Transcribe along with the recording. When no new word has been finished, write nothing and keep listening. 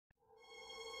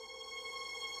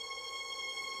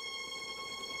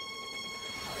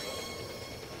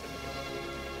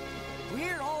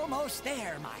almost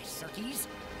there, my Cirkies.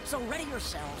 So ready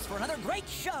yourselves for another great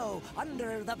show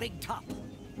under the big top.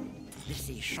 This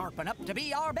is sharpen up to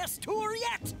be our best tour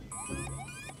yet.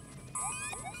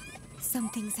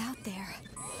 Something's out there.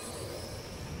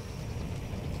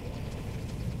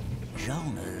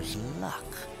 Jonah's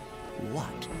luck.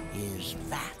 What is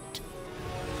that?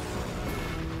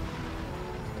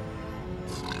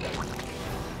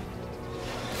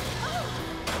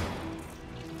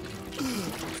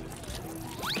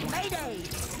 Mayday!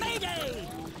 Mayday!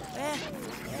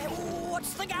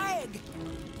 What's the gag?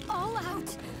 All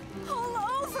out!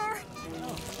 All over!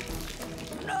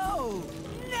 No!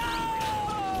 No!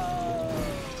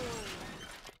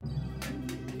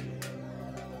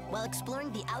 While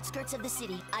exploring the outskirts of the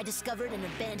city, I discovered an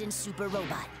abandoned super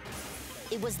robot.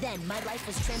 It was then my life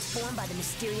was transformed by the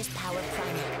mysterious power of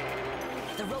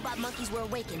Primate. The robot monkeys were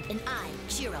awakened, and I,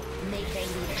 Chiro, made their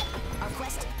leader. Our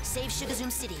quest, save Sugazoom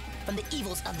City from the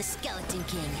evils of the Skeleton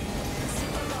King.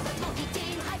 Super robot monkey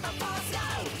team, Hyperforce,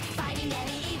 go! Fighting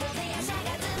any evil, they are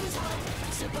Sugazoom's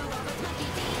hope. Super robot monkey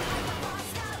team,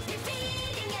 Hyperforce, go!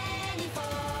 Defeating any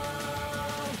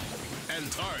foe.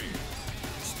 And time.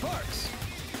 Sparks!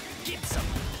 Get some!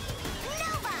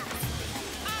 Nova!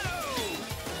 Otto!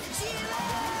 Chiro!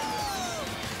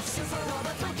 Super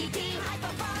robot monkey team,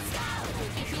 Hyperforce, go!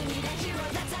 If you need a hero,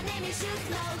 that's our name you should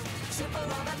know. Super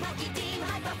robot monkey team,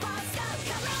 Hyperforce, go!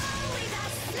 Come on with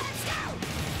us, let's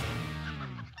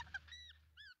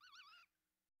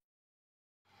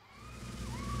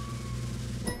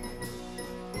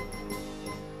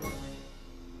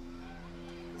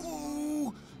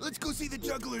Ooh, let's go see the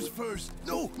jugglers first.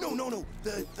 No.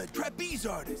 The trapeze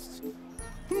artists.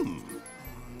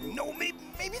 No,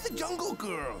 maybe the jungle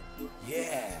girl.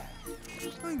 Yeah.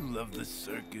 I love the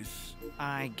circus.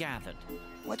 I gathered.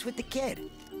 What's with the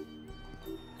kid?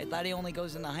 I thought he only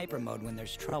goes into hyper mode when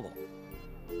there's trouble.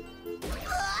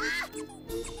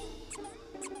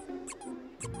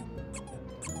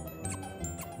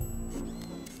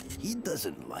 He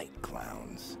doesn't like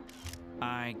clowns.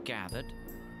 I gathered.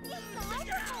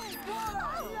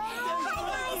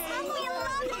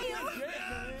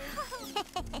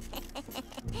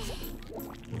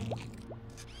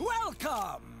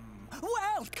 Welcome!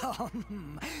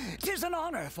 Welcome! 'Tis an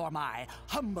honor for my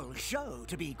humble show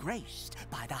to be graced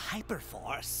by the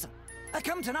Hyperforce.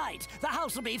 Come tonight, the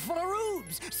house will be full of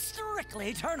rubes.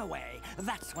 Strictly turn away.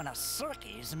 That's when us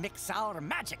Cirkies mix our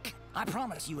magic. I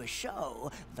promise you a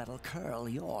show that'll curl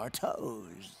your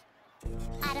toes.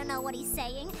 I don't know what he's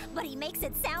saying, but he makes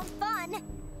it sound fun.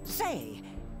 Say,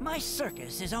 my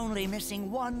circus is only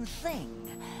missing one thing.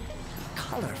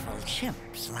 Colorful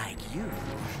chimps like you.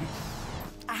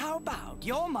 How about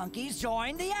your monkeys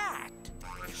join the act?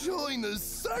 Join the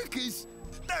circus?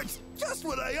 That's just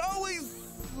what I always...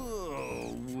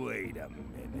 Oh, wait a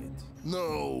minute.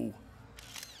 No.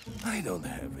 I don't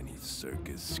have any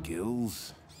circus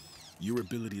skills. Your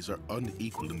abilities are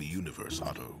unequal in the universe,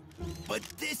 Otto. But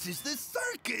this is the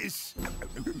circus!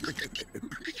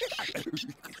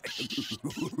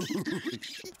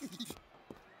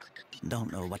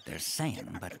 Don't know what they're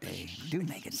saying, but they do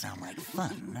make it sound like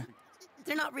fun.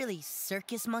 They're not really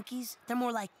circus monkeys. They're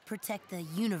more like protect the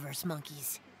universe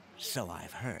monkeys. So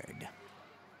I've heard.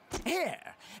 Here,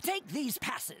 take these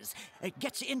passes. It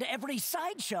gets you into every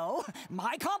sideshow.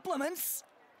 My compliments.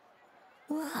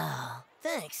 Wow,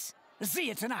 thanks. See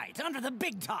you tonight under the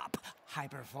big top,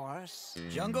 Hyperforce.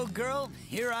 Jungle Girl,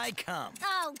 here I come.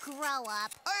 Oh, grow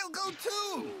up. I'll go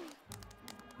too!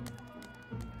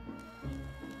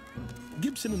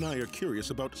 Gibson and I are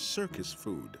curious about circus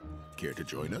food. Care to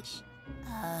join us?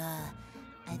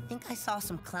 I think I saw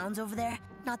some clowns over there.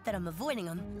 Not that I'm avoiding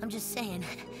them, I'm just saying.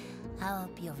 I'll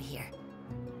be over here.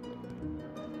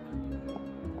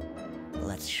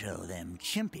 Let's show them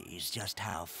chimpies just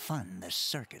how fun the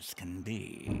circus can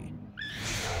be.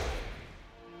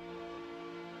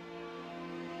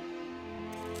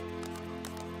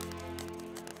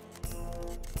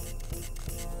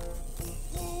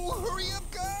 Ooh, hurry up,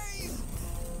 guys!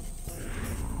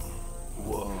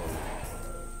 Whoa.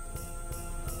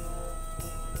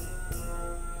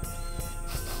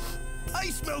 I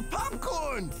smell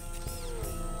popcorn!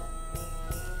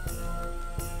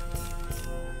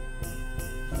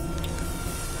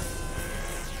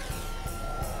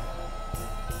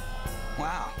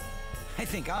 Wow, I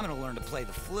think I'm gonna learn to play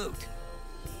the flute.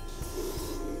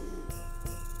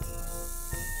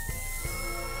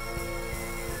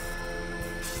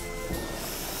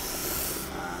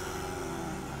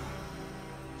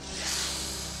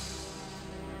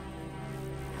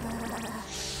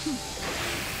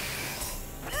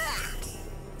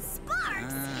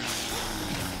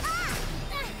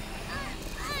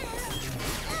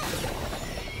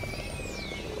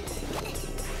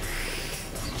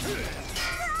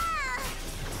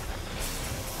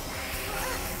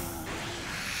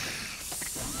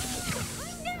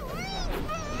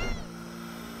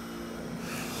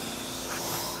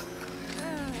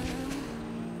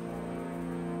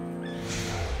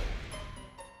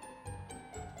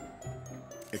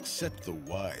 Accept the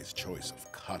wise choice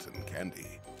of cotton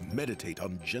candy. Meditate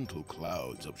on gentle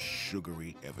clouds of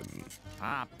sugary heaven.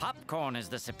 Popcorn is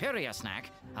the superior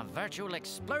snack. A virtual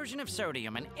explosion of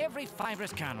sodium in every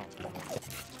fibrous kernel.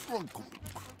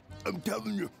 I'm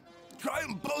telling you, try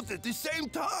them both at the same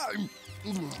time.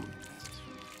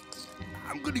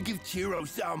 I'm gonna give Chiro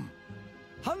some.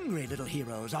 Hungry little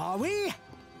heroes, are we?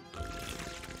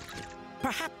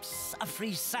 Perhaps a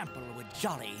free sample would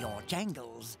jolly your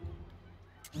jangles.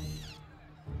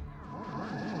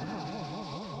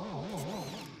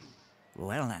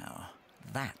 Well now,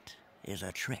 that is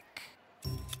a trick.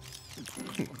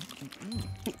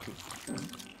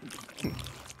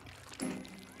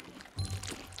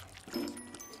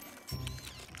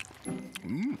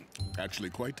 Actually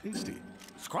quite tasty.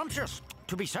 Scrumptious,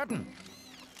 to be certain.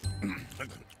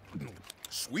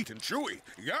 Sweet and chewy.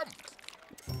 Yum!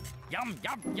 Yum,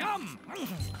 yum, yum!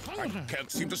 I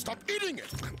can't seem to stop eating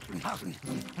it.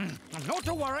 Not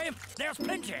to worry, there's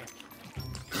plenty.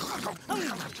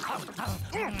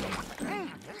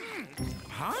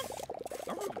 Huh?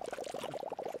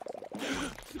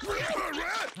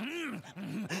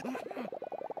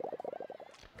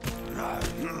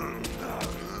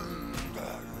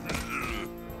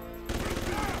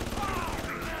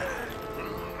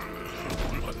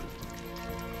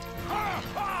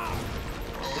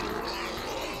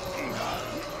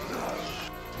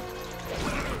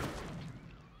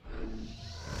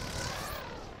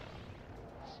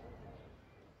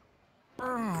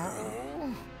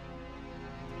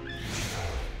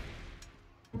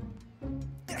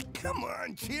 Come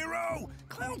on, Chiro!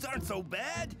 Clowns aren't so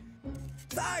bad.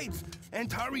 Besides,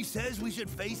 Antari says we should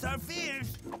face our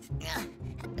fears.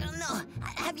 No,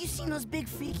 have you seen those big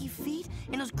freaky feet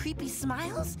and those creepy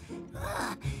smiles?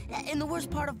 And the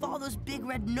worst part of all, those big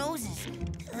red noses.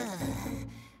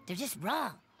 They're just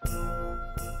wrong.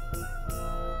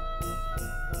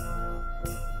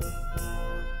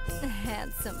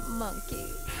 Handsome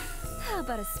monkey. How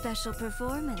about a special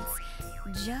performance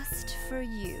just for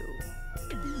you?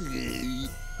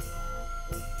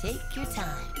 Take your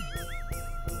time.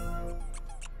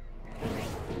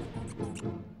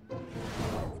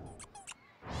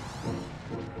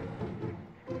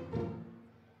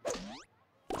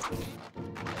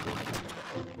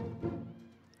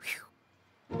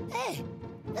 Hey,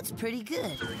 that's pretty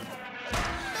good.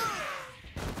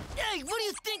 Hey, what do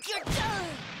you think you're doing?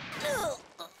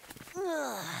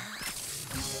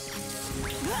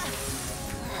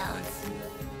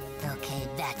 Okay,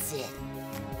 that's it.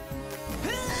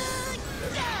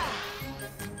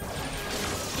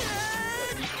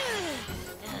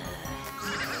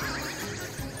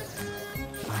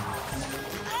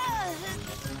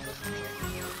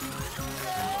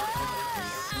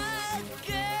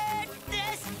 Get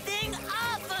this thing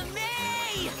off of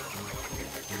me!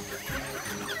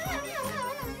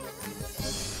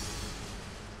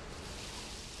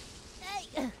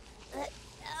 Hey,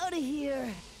 out of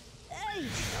here. Hey.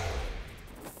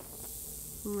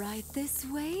 Right this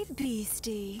way,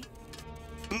 beastie.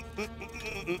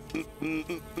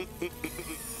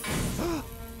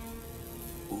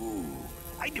 Ooh,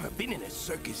 I've never been in a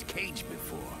circus cage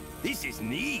before. This is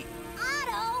neat.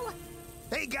 Otto!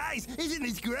 Hey guys, isn't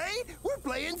this great? We're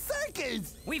playing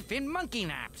circus! We've been monkey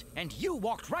napped, and you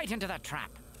walked right into that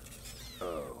trap.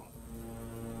 Oh.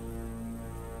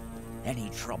 Any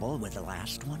trouble with the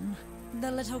last one? The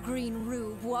little green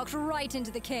rube walked right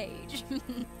into the cage.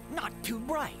 Not too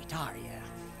bright, are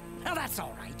you? Now that's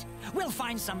all right. We'll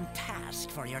find some task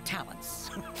for your talents.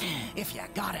 If you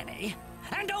got any.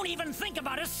 And don't even think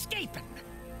about escaping.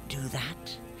 Do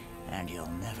that, and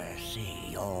you'll never see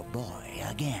your boy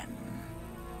again.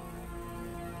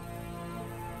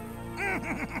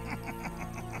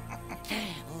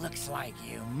 Looks like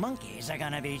you monkeys are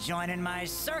gonna be joining my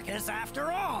circus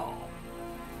after all.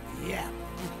 Yep.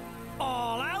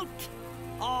 All out,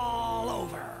 all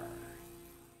over.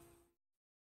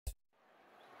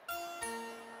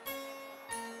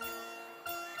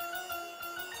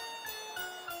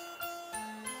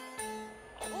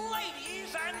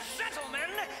 Ladies and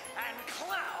gentlemen, and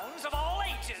clowns of all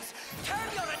ages, turn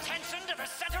your attention to the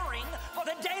center ring for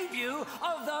the debut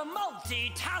of the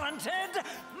multi-talented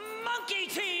Monkey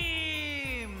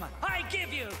Team! I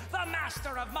give you the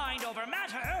master of mind over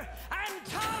matter,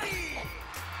 Antari!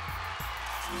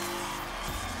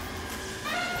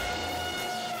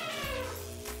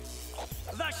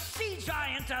 The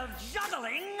she-giant of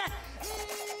juggling,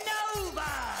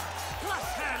 Nova! Plus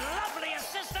her lovely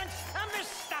assistant,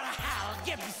 Mr. Hal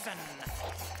Gibson.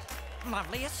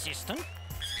 Lovely assistant?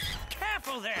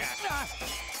 Careful there!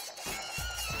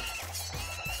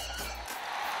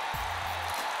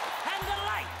 And the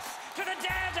light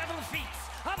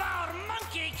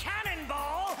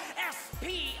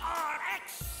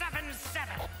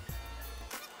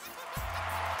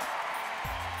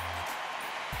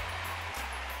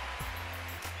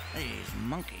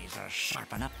monkeys are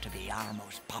sharp enough to be our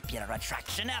most popular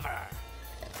attraction ever.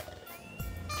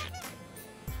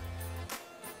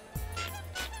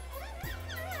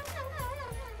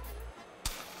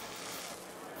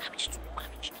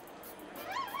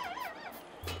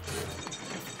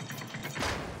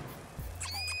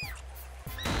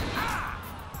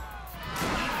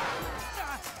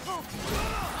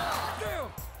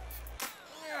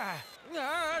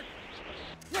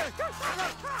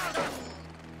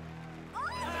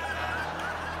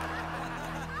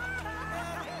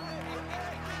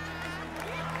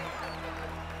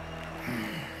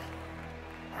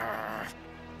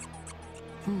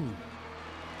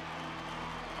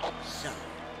 So,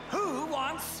 who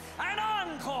wants an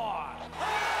encore?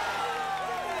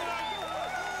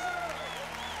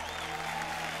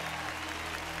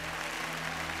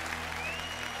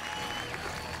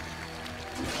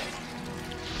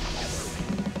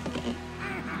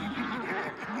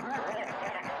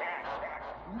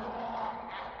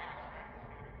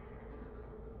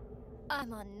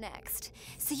 I'm on next,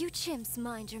 so you chimps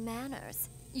mind your manners.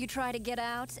 You try to get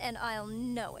out, and I'll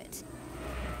know it.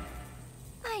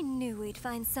 I knew we'd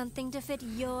find something to fit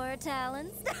your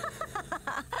talents.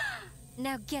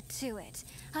 Now get to it.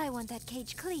 I want that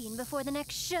cage clean before the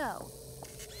next show.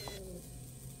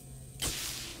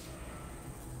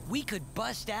 We could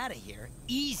bust out of here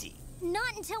easy.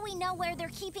 Not until we know where they're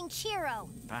keeping Chiro.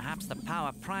 Perhaps the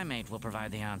power primate will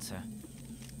provide the answer.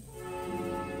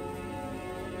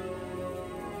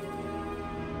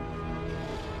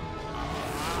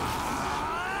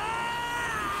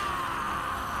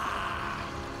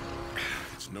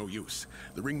 It's no use.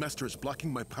 The ringmaster is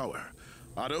blocking my power.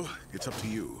 Otto, it's up to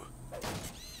you.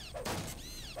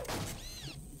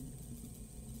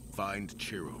 Find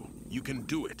Chiro. You can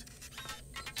do it.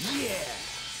 Yeah!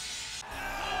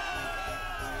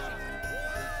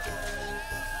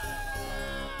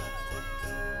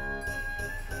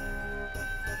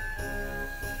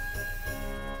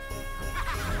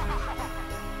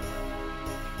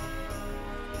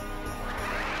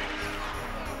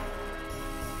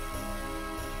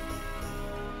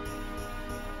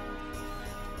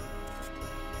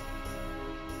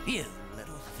 You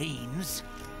little fiends.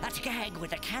 That gag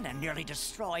with the cannon nearly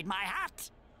destroyed my hat.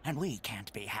 And we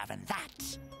can't be having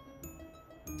that.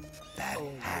 That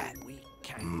hat. We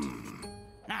can't.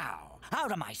 Now,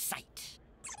 out of my sight.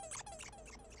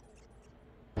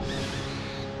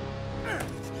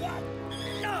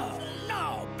 No,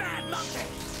 no, bad monkey!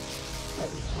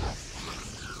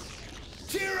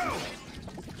 Chiro!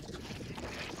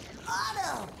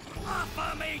 Otto! Off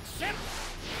of me, chimp!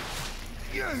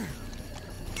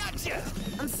 Gotcha!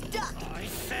 I'm stuck! I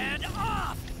said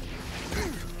off!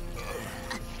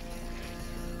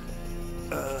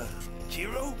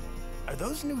 Chiro? Are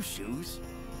those new shoes?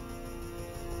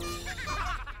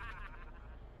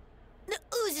 The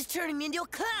Ooze is turning me into a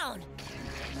clown!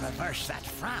 Reverse that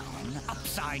frown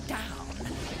upside down,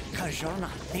 'cause you're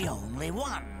not the only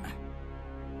one.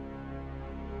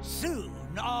 Soon,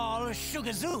 all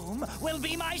Sugazoom will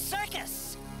be my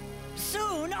circus.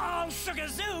 Soon, all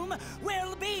Sugazoom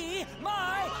will be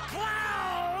my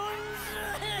clowns!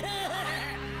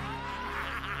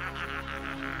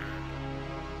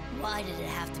 Why did it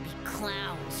have to be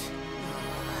clowns?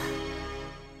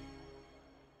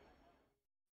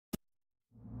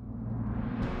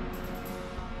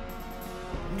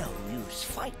 No use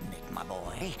fighting it, my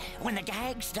boy. When the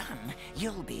gag's done,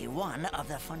 you'll be one of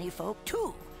the funny folk,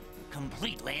 too.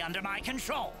 Completely under my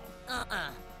control.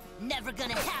 Never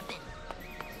gonna happen!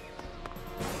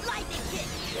 Lightning kick!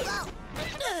 Oh!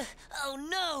 Oh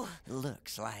no!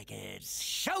 Looks like it's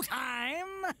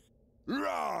showtime!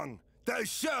 Wrong! The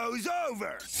show's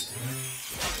over!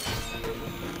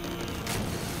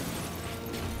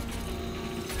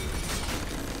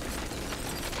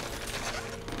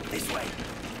 This way!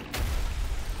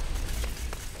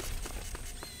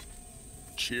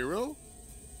 Chiro?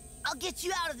 I'll get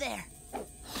you out of there!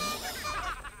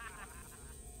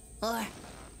 Or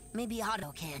maybe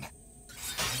Otto can.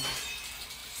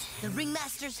 The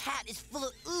ringmaster's hat is full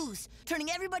of ooze, turning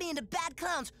everybody into bad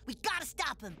clowns. We gotta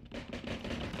stop him!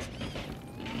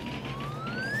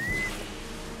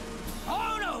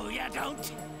 Oh, no, you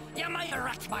don't! You might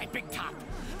erect my big top,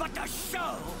 but the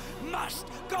show must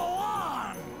go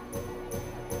on!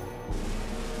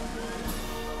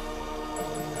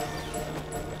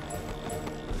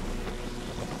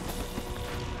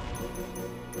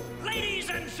 Ladies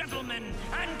and gentlemen,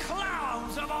 and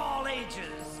clowns of all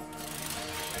ages,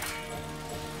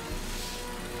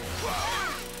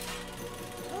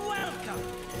 welcome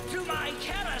to my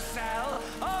carousel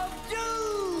of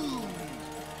doom!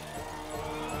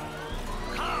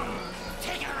 Come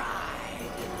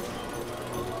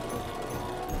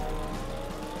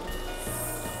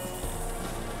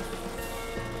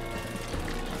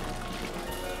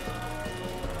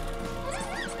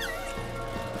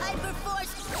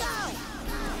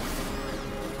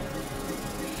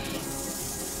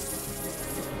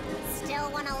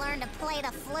want to learn to play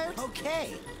the flute?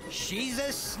 Okay, she's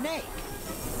a snake.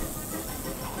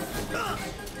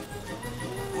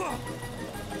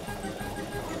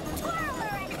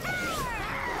 Twirler and howler!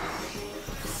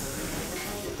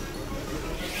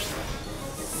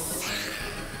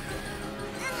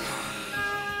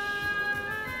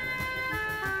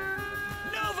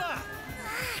 Nova!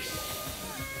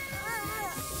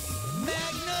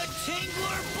 Magna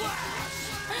Tingler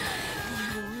Blast!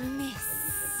 You miss.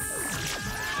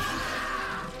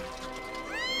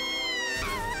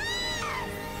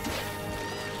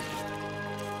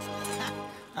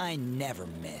 I never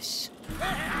miss.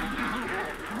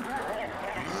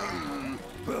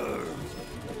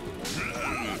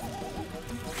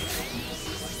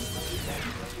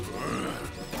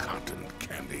 Cotton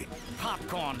candy.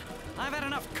 Popcorn. I've had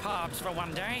enough carbs for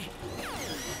one day.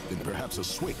 Then perhaps a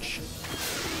switch.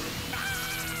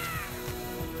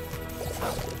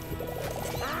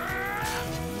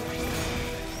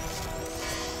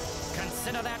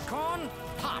 Consider that corn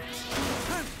popped.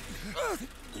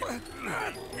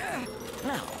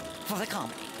 Now, for the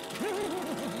comedy.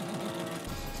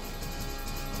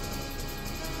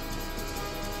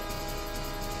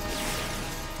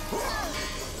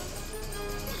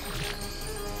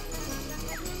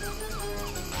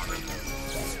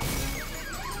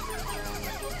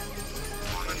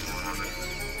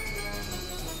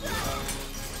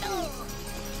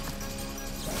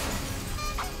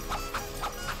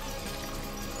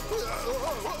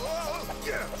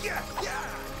 Yeah!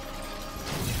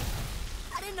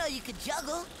 I didn't know you could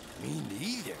juggle. Me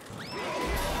neither.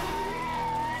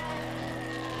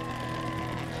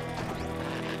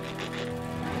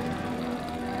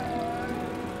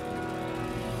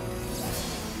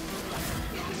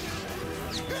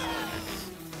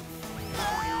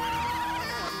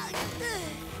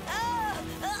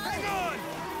 Hang on!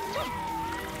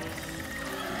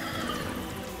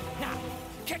 Now,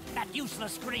 kick that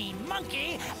useless green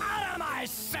monkey out of my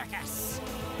circus!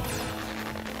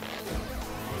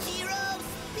 Hero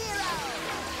Spiro!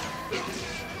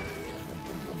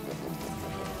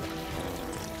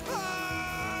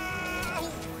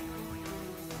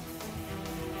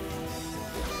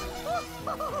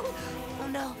 Oh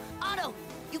no, Otto!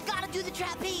 You gotta do the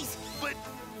trapeze! But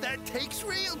that takes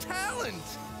real talent.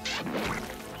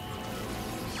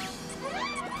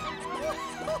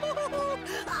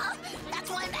 That's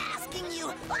why I'm asking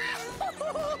you!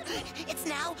 It's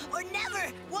now or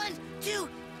never! 1, 2,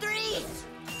 3!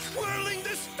 Twirling the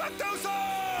Stuctosaurus!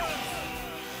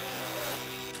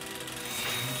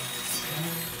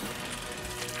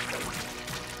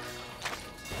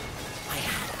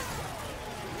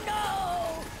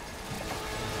 No!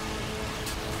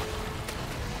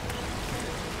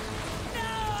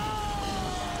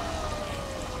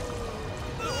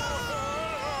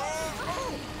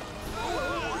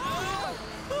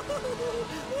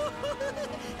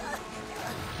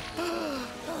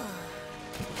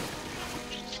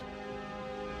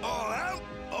 All out,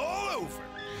 all over.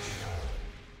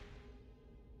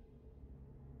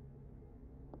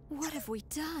 What have we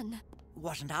done?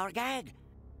 Wasn't our gag.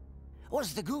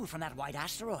 Was the goo from that white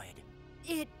asteroid.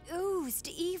 It oozed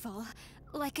evil,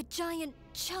 like a giant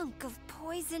chunk of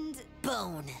poisoned...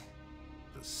 Bone.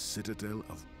 The Citadel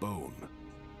of Bone.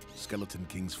 Skeleton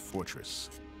King's fortress.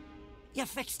 You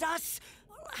fixed us?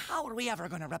 How are we ever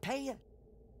gonna repay you?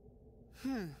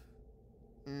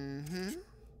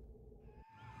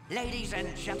 Ladies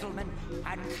and gentlemen,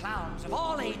 and clowns of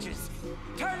all ages,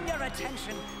 turn your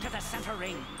attention to the center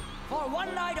ring. For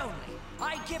one night only,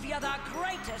 I give you the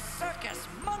greatest circus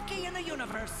monkey in the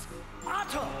universe,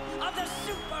 Otto of the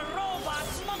Super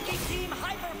Robots Monkey Team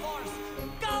Hyperforce.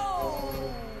 Go!